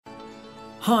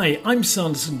Hi, I'm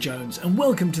Sanderson Jones and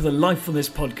welcome to the Lifefulness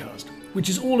podcast, which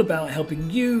is all about helping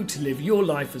you to live your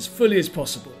life as fully as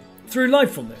possible through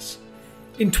Lifefulness.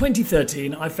 In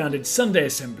 2013, I founded Sunday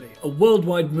Assembly, a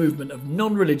worldwide movement of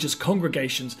non-religious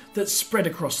congregations that spread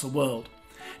across the world.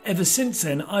 Ever since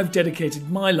then, I've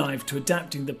dedicated my life to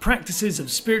adapting the practices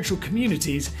of spiritual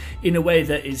communities in a way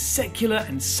that is secular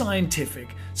and scientific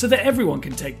so that everyone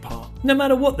can take part, no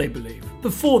matter what they believe.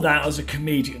 Before that, I was a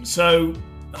comedian, so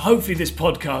hopefully this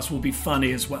podcast will be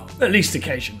funny as well, at least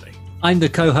occasionally. I'm the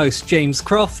co-host James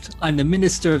Croft. I'm the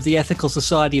minister of the Ethical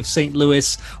Society of St.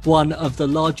 Louis, one of the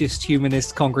largest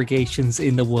humanist congregations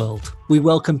in the world. We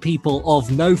welcome people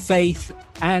of no faith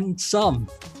and some.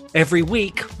 Every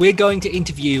week, we're going to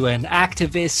interview an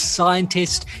activist,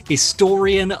 scientist,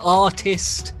 historian,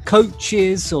 artist,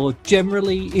 coaches, or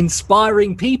generally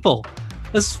inspiring people,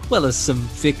 as well as some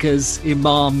vicars,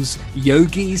 imams,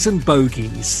 yogis and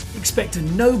bogies. Expect a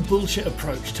no bullshit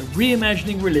approach to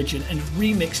reimagining religion and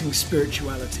remixing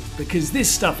spirituality, because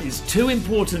this stuff is too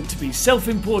important to be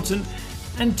self-important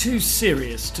and too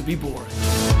serious to be boring.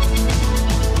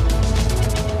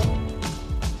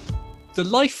 The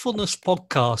Lifefulness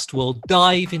podcast will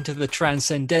dive into the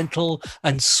transcendental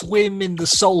and swim in the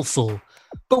soulful.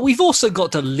 But we've also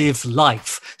got to live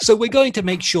life, so we're going to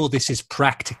make sure this is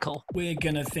practical. We're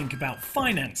going to think about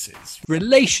finances,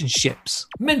 relationships,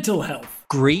 mental health,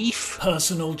 grief,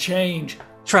 personal change,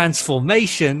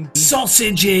 transformation,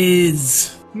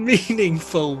 sausages,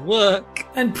 meaningful work,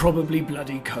 and probably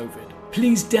bloody COVID.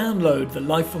 Please download the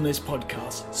Lifefulness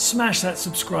podcast, smash that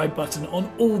subscribe button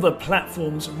on all the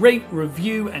platforms, rate,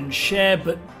 review and share,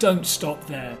 but don't stop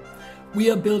there. We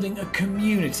are building a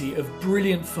community of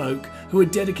brilliant folk who are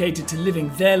dedicated to living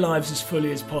their lives as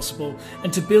fully as possible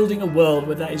and to building a world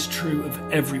where that is true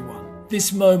of everyone.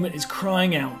 This moment is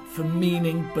crying out for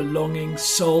meaning, belonging,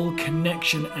 soul,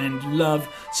 connection and love,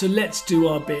 so let's do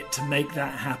our bit to make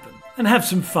that happen and have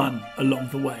some fun along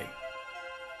the way.